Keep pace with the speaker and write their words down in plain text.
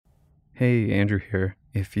Hey, Andrew here.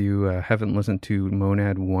 If you haven't listened to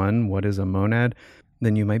Monad 1, What is a Monad?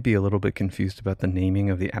 Then you might be a little bit confused about the naming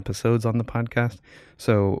of the episodes on the podcast.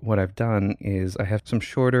 So what I've done is I have some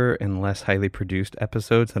shorter and less highly produced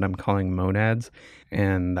episodes that I'm calling Monads,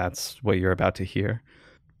 and that's what you're about to hear.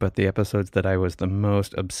 But the episodes that I was the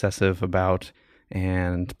most obsessive about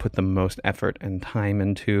and put the most effort and time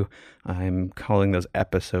into, I'm calling those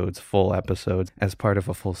episodes full episodes as part of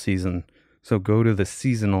a full season. So go to the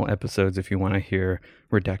seasonal episodes if you want to hear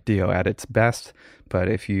Reductio at its best. But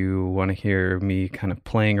if you want to hear me kind of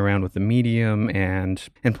playing around with the medium and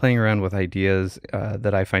playing around with ideas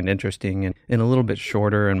that I find interesting in a little bit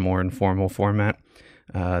shorter and more informal format,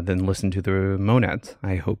 then listen to the Monads.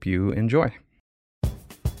 I hope you enjoy.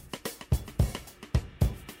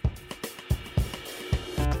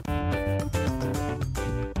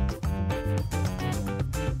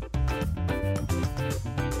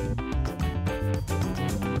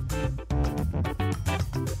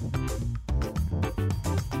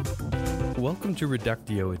 Welcome to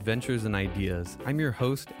Reductio Adventures and Ideas. I'm your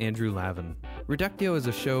host, Andrew Lavin. Reductio is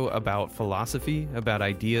a show about philosophy, about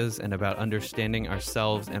ideas, and about understanding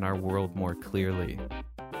ourselves and our world more clearly.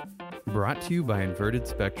 Brought to you by Inverted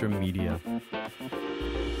Spectrum Media.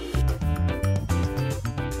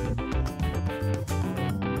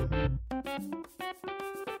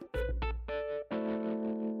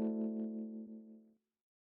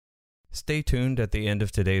 Stay tuned at the end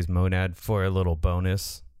of today's Monad for a little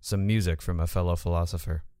bonus. Some music from a fellow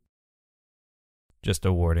philosopher. Just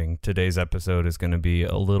a warning, today's episode is going to be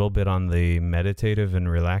a little bit on the meditative and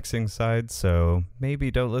relaxing side, so maybe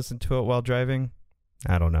don't listen to it while driving.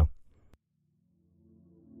 I don't know.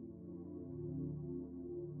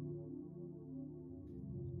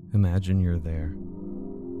 Imagine you're there.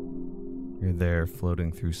 You're there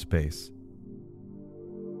floating through space.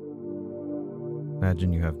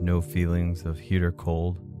 Imagine you have no feelings of heat or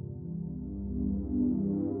cold.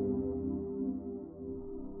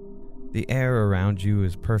 The air around you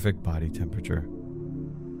is perfect body temperature.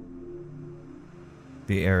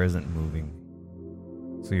 The air isn't moving,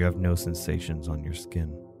 so you have no sensations on your skin.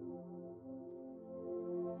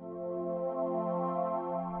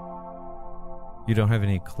 You don't have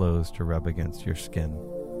any clothes to rub against your skin.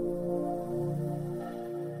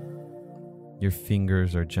 Your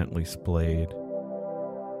fingers are gently splayed.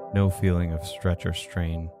 No feeling of stretch or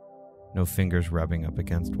strain. No fingers rubbing up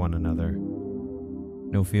against one another.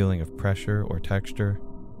 No feeling of pressure or texture,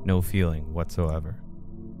 no feeling whatsoever.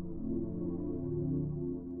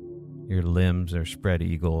 Your limbs are spread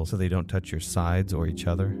eagle so they don't touch your sides or each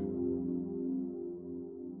other.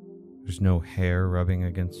 There's no hair rubbing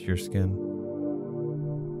against your skin.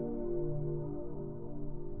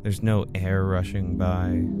 There's no air rushing by.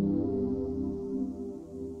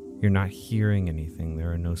 You're not hearing anything,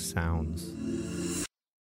 there are no sounds.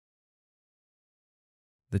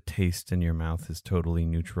 The taste in your mouth is totally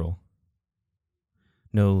neutral.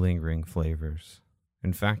 No lingering flavors.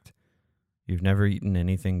 In fact, you've never eaten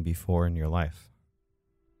anything before in your life.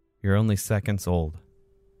 You're only seconds old.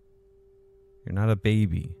 You're not a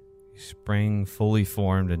baby. You sprang fully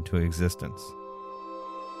formed into existence.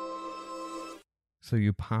 So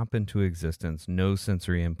you pop into existence, no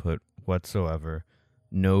sensory input whatsoever,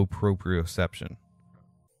 no proprioception.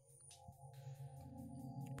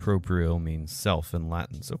 Proprio means self in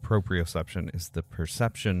Latin, so proprioception is the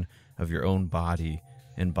perception of your own body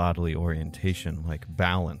and bodily orientation, like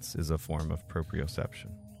balance is a form of proprioception.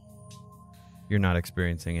 You're not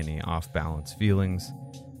experiencing any off-balance feelings.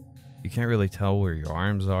 You can't really tell where your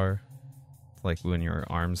arms are. It's like when your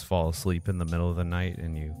arms fall asleep in the middle of the night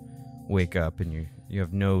and you wake up and you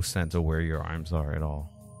have no sense of where your arms are at all.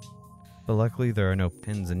 But luckily there are no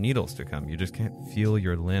pins and needles to come. You just can't feel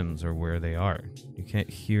your limbs or where they are. You can't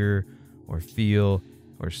hear or feel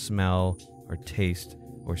or smell or taste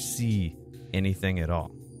or see anything at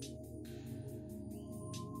all.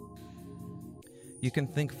 You can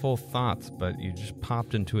think full thoughts, but you just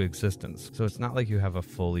popped into existence. So it's not like you have a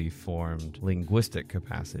fully formed linguistic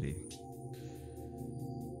capacity.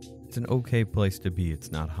 It's an okay place to be.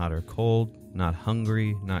 It's not hot or cold, not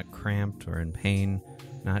hungry, not cramped or in pain,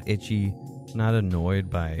 not itchy, not annoyed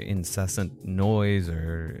by incessant noise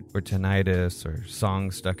or tinnitus or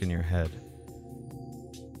songs stuck in your head.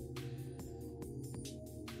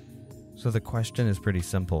 So the question is pretty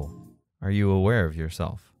simple. Are you aware of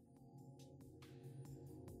yourself?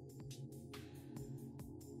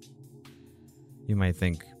 You might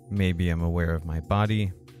think, maybe I'm aware of my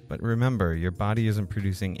body, but remember, your body isn't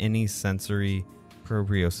producing any sensory,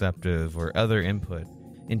 proprioceptive, or other input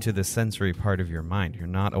into the sensory part of your mind. You're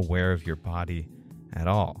not aware of your body at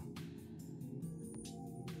all.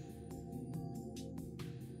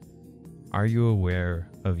 Are you aware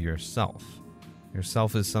of yourself?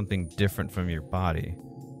 Yourself is something different from your body.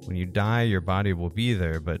 When you die, your body will be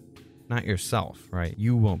there, but not yourself, right?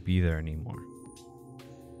 You won't be there anymore.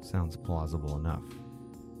 Sounds plausible enough.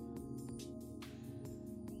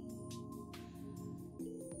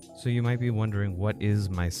 So you might be wondering, what is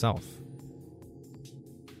myself?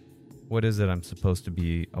 What is it I'm supposed to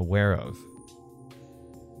be aware of?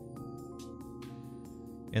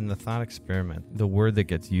 In the thought experiment, the word that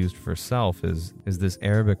gets used for self is this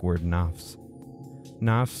Arabic word nafs.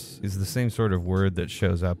 Nafs is the same sort of word that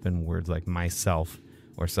shows up in words like myself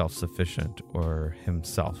or self-sufficient or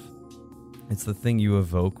himself. It's the thing you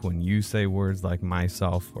evoke when you say words like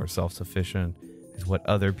myself or self-sufficient. Is what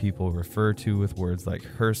other people refer to with words like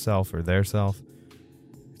herself or their self.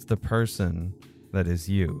 It's the person that is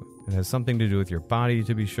you. It has something to do with your body,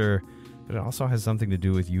 to be sure, but it also has something to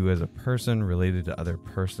do with you as a person related to other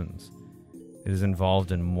persons. It is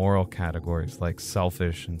involved in moral categories like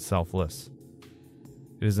selfish and selfless.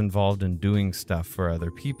 It is involved in doing stuff for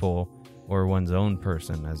other people or one's own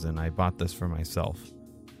person, as in I bought this for myself.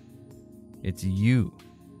 It's you,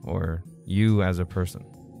 or you as a person.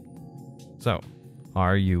 So,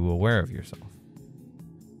 are you aware of yourself?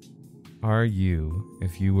 Are you,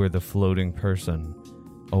 if you were the floating person,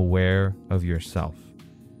 aware of yourself?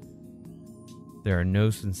 There are no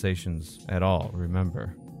sensations at all,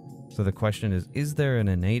 remember. So the question is there an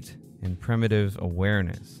innate and primitive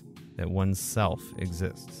awareness that one's self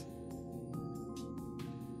exists?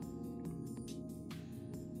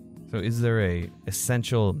 So is there a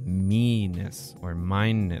essential me-ness or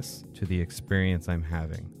mine-ness to the experience I'm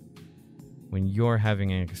having? When you're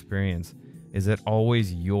having an experience, is it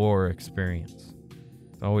always your experience?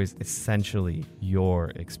 It's always essentially your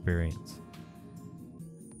experience.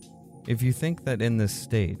 If you think that in this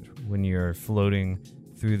state, when you're floating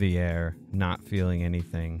through the air, not feeling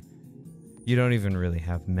anything, you don't even really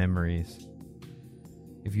have memories.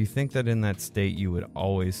 If you think that in that state you would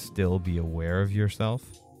always still be aware of yourself,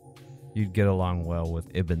 you'd get along well with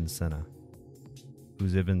Ibn Sina.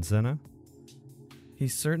 Who's Ibn Sina?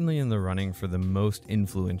 He's certainly in the running for the most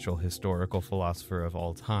influential historical philosopher of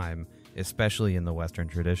all time, especially in the Western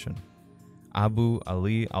tradition. Abu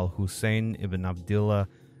Ali al-Hussein ibn Abdullah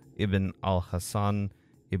ibn al-Hasan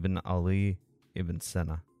ibn Ali ibn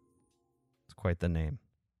Sina. It's quite the name.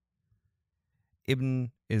 Ibn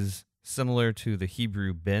is similar to the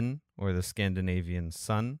Hebrew bin or the Scandinavian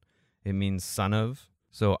son. It means son of.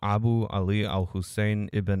 So Abu Ali al-Hussein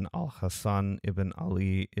ibn al-Hasan ibn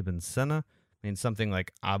Ali ibn Sina means something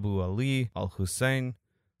like Abu Ali al-Hussein,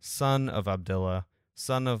 son of Abdullah,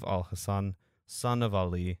 son of al-Hasan, son of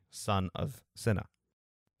Ali, son of Sina.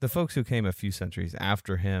 The folks who came a few centuries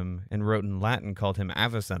after him and wrote in Latin called him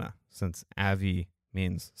Avicenna, since Avi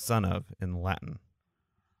means son of in Latin.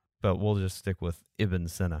 But we'll just stick with Ibn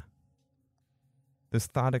Sina. This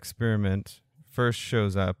thought experiment first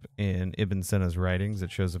shows up in Ibn Sina's writings.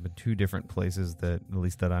 It shows up in two different places that, at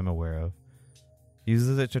least that I'm aware of. He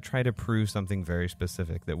uses it to try to prove something very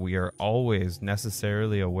specific, that we are always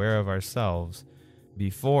necessarily aware of ourselves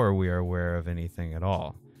before we are aware of anything at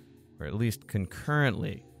all, or at least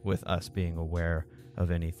concurrently with us being aware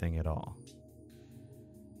of anything at all.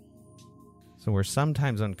 So we're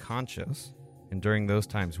sometimes unconscious, and during those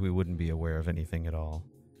times we wouldn't be aware of anything at all.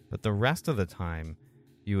 But the rest of the time,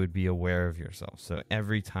 you would be aware of yourself. So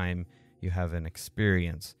every time you have an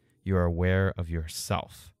experience, you are aware of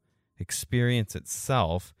yourself. Experience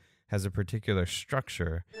itself has a particular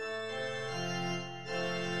structure.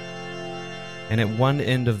 And at one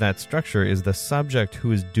end of that structure is the subject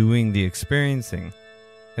who is doing the experiencing.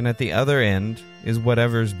 And at the other end is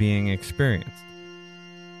whatever's being experienced.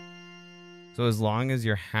 So as long as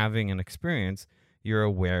you're having an experience, you're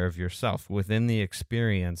aware of yourself. Within the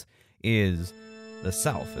experience is the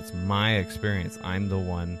self. It's my experience. I'm the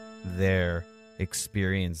one there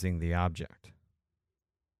experiencing the object.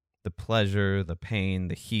 The pleasure, the pain,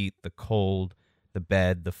 the heat, the cold, the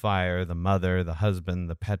bed, the fire, the mother, the husband,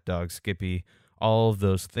 the pet dog, Skippy, all of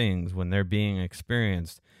those things, when they're being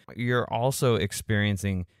experienced, you're also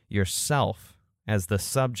experiencing yourself as the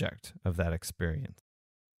subject of that experience.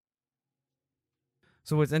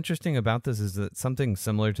 So what's interesting about this is that something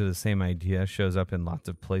similar to the same idea shows up in lots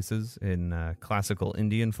of places in classical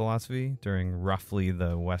Indian philosophy during roughly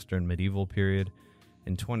the Western medieval period,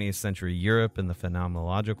 in 20th century Europe in the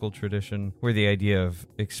phenomenological tradition, where the idea of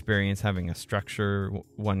experience having a structure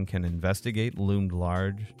one can investigate loomed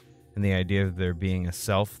large, and the idea of there being a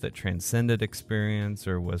self that transcended experience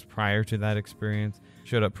or was prior to that experience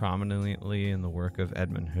showed up prominently in the work of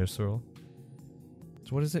Edmund Husserl.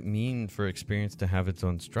 So what does it mean for experience to have its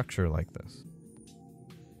own structure like this?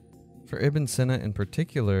 For Ibn Sina in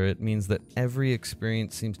particular, it means that every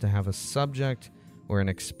experience seems to have a subject or an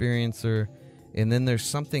experiencer, and then there's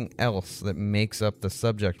something else that makes up the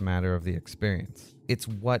subject matter of the experience. It's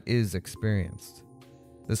what is experienced.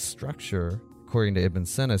 This structure, according to Ibn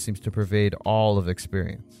Sina, seems to pervade all of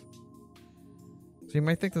experience. So you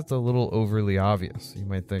might think that's a little overly obvious. You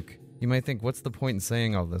might think, what's the point in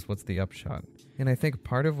saying all this? What's the upshot? And I think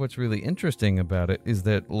part of what's really interesting about it is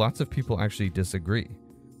that lots of people actually disagree.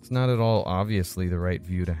 It's not at all obviously the right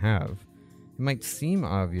view to have. It might seem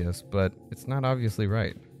obvious, but it's not obviously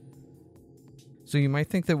right. So you might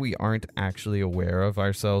think that we aren't actually aware of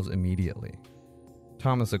ourselves immediately.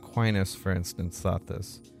 Thomas Aquinas, for instance, thought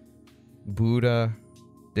this. Buddha,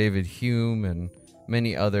 David Hume, and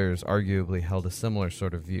many others arguably held a similar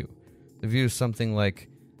sort of view. The view is something like,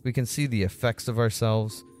 we can see the effects of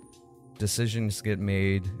ourselves, decisions get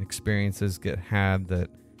made, experiences get had that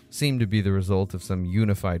seem to be the result of some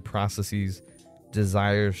unified processes,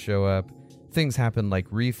 desires show up, things happen like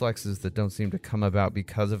reflexes that don't seem to come about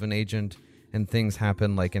because of an agent, and things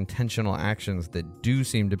happen like intentional actions that do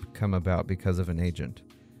seem to come about because of an agent.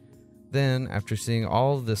 Then, after seeing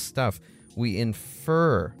all of this stuff, we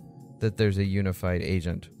infer that there's a unified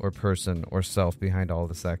agent or person or self behind all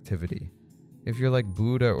this activity. If you're like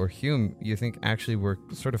Buddha or Hume, you think actually we're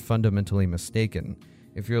sort of fundamentally mistaken.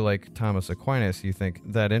 If you're like Thomas Aquinas, you think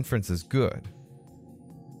that inference is good.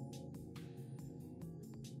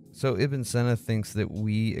 So Ibn Sina thinks that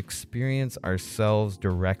we experience ourselves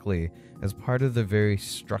directly as part of the very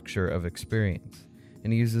structure of experience,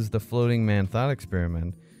 and he uses the floating man thought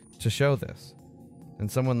experiment to show this.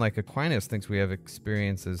 And someone like Aquinas thinks we have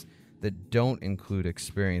experiences that don't include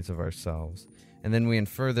experience of ourselves, and then we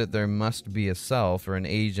infer that there must be a self or an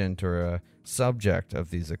agent or a subject of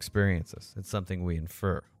these experiences. It's something we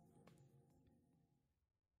infer.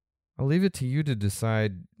 I'll leave it to you to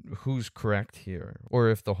decide who's correct here, or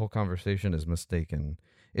if the whole conversation is mistaken.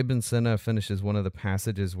 Ibn Sina finishes one of the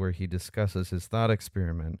passages where he discusses his thought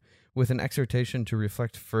experiment with an exhortation to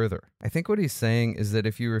reflect further. I think what he's saying is that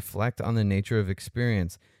if you reflect on the nature of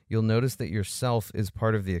experience, you'll notice that yourself is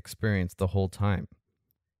part of the experience the whole time.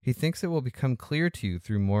 He thinks it will become clear to you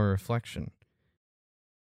through more reflection.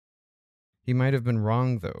 He might have been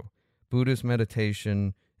wrong, though. Buddhist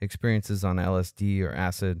meditation, experiences on LSD or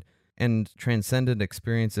acid, and transcendent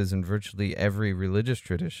experiences in virtually every religious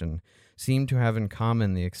tradition seem to have in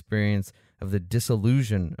common the experience of the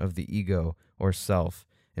dissolution of the ego or self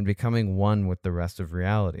and becoming one with the rest of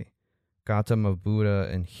reality. Gautama Buddha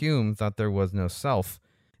and Hume thought there was no self,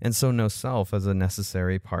 and so no self as a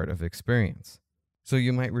necessary part of experience. So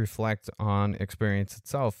you might reflect on experience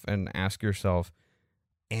itself and ask yourself,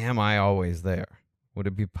 am I always there? Would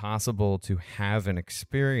it be possible to have an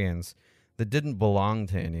experience that didn't belong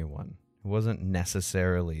to anyone? It wasn't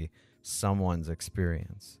necessarily someone's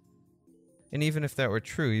experience. And even if that were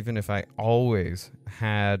true, even if I always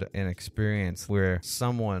had an experience where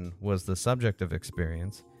someone was the subject of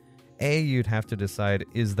experience, you'd have to decide,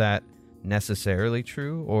 is that necessarily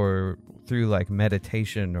true? Or through like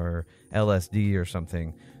meditation or LSD or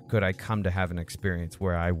something, could I come to have an experience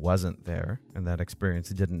where I wasn't there and that experience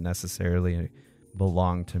didn't necessarily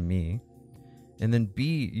belong to me? And then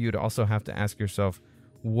B, you'd also have to ask yourself,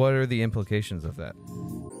 what are the implications of that?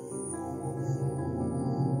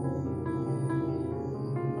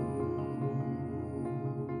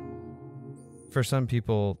 For some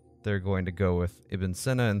people, they're going to go with Ibn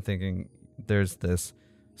Sina and thinking there's this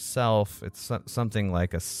self, it's something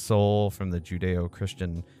like a soul from the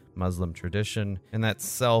Judeo-Christian Muslim tradition, and that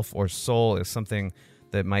self or soul is something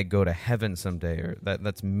that might go to heaven someday, or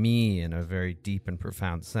that's me in a very deep and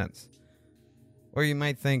profound sense. Or you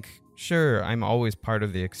might think, sure, I'm always part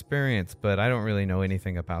of the experience, but I don't really know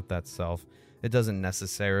anything about that self. It doesn't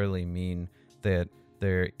necessarily mean that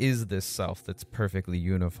there is this self that's perfectly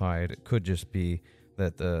unified. It could just be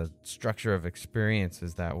that the structure of experience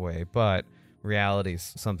is that way, but reality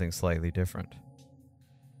is something slightly different.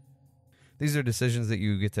 These are decisions that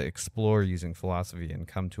you get to explore using philosophy and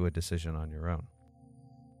come to a decision on your own.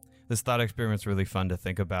 This thought experiment's really fun to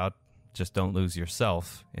think about. Just don't lose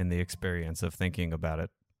yourself in the experience of thinking about it.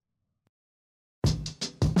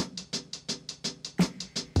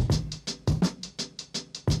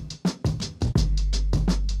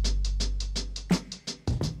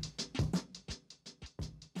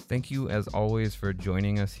 Thank you, as always, for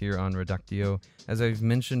joining us here on Reductio. As I've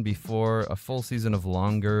mentioned before, a full season of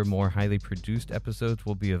longer, more highly produced episodes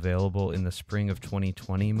will be available in the spring of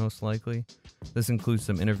 2020, most likely. This includes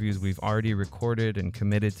some interviews we've already recorded and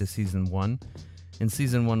committed to Season 1. In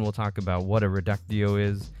Season 1, we'll talk about what a Reductio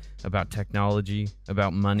is, about technology,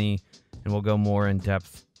 about money, and we'll go more in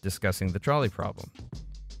depth discussing the trolley problem.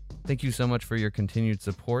 Thank you so much for your continued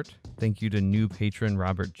support. Thank you to new patron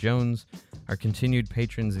Robert Jones. Our continued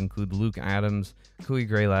patrons include Luke Adams, Kui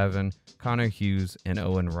Gray-Lavin, Connor Hughes, and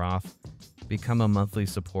Owen Roth. Become a monthly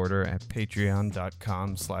supporter at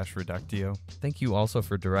patreon.com/Reductio. Thank you also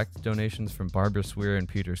for direct donations from Barbara Swear and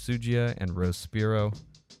Peter Sugia and Rose Spiro.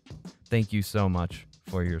 Thank you so much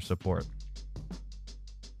for your support.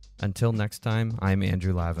 Until next time, I'm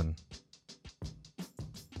Andrew Lavin.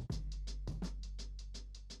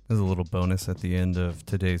 There's a little bonus at the end of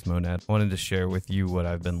today's Monad. I wanted to share with you what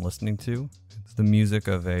I've been listening to. It's the music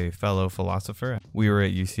of a fellow philosopher. We were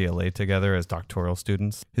at UCLA together as doctoral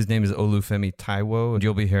students. His name is Olufemi Taiwo, and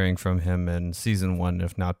you'll be hearing from him in season 1,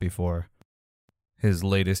 if not before. His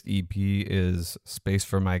latest EP is Space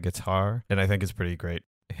for My Guitar, and I think it's pretty great.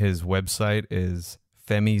 His website is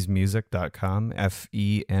femismusic.com,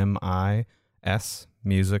 FEMIS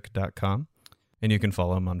music.com. And you can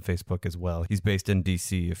follow him on Facebook as well. He's based in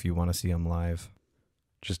DC if you want to see him live.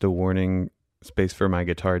 Just a warning, Space for My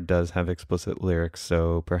Guitar does have explicit lyrics,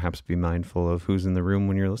 so perhaps be mindful of who's in the room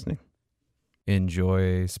when you're listening.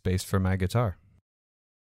 Enjoy Space for My Guitar.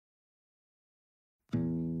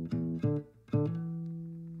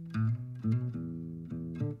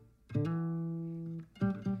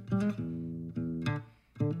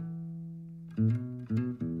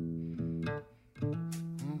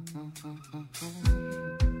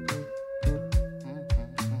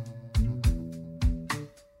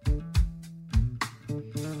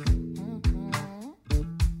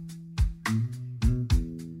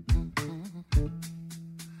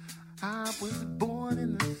 I was born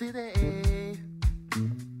in the city,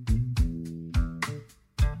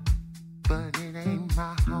 but it ain't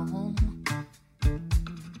my home.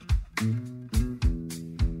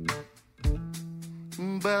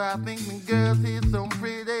 But I think the girls here so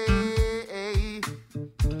pretty.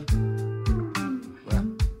 Well,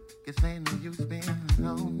 guess ain't no use being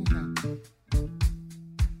alone.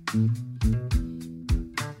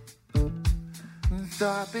 So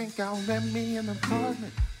I think I'll rent me an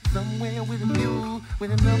apartment somewhere with a view,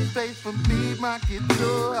 with enough space for me, my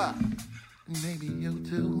guitar, and maybe you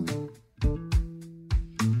too.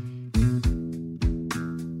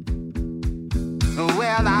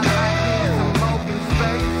 Well, I like me some open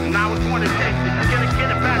space. And I was born in Texas.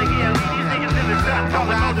 Get up out of here. Leave these niggas in the dust.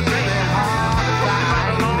 Call it motivation.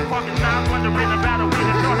 About a long fucking time, wondering about a way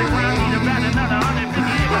to start the ground. Need about another 150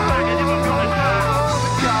 acres. Target if I'm gonna try.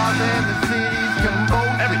 Cars and the cities come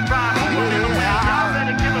both. Every time I'm in the way, y'all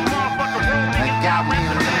better give a motherfucker room. Niggas got rent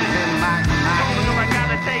for that. So I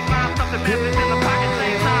gotta take my something message in the pocket.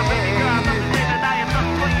 Same time, baby girl, I'm not to say that I am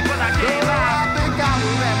something for you, but I can't lie. I think I'll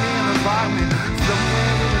rent me an apartment somewhere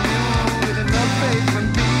with a view, with enough space for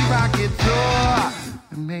me, my guitar,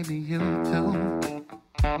 and maybe you too.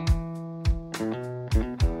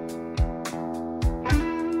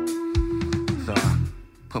 So I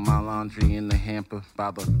put my laundry in the hamper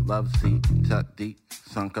by the love seat, tucked deep,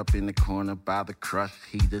 sunk up in the corner by the crushed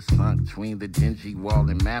heater, sunk between the dingy wall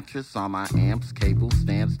and mattress. On my amps, cables,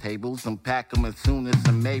 stands, tables, unpack them as soon as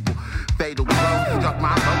I'm able. Fatal blow struck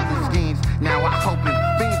my local schemes. Now I hope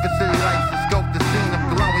and fiend for city lights to scope the scene of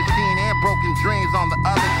glowing sheen and broken dreams on the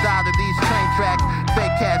other side of these train tracks.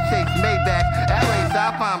 Fake cat chase Maybach. LA's I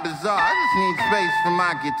find bizarre. I just need space for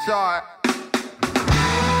my guitar.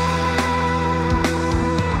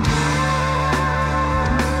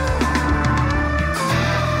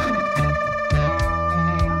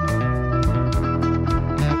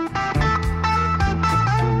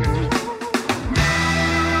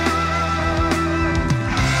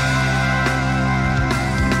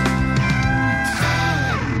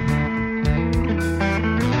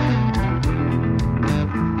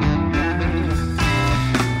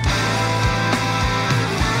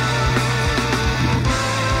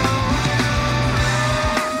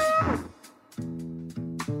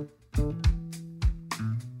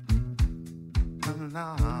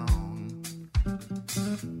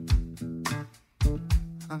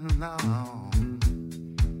 Alone.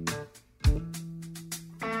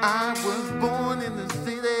 I was born in the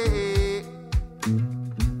city,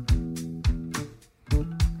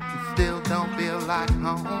 still don't feel like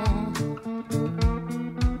home.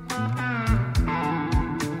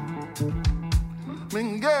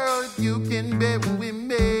 When girl, if you can bear with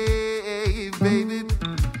me, baby,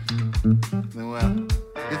 well,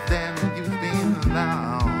 it's then you being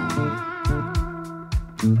alone.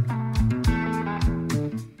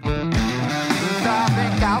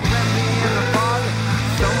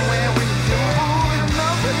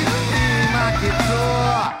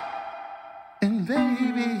 And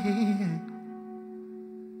baby,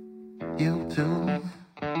 you too.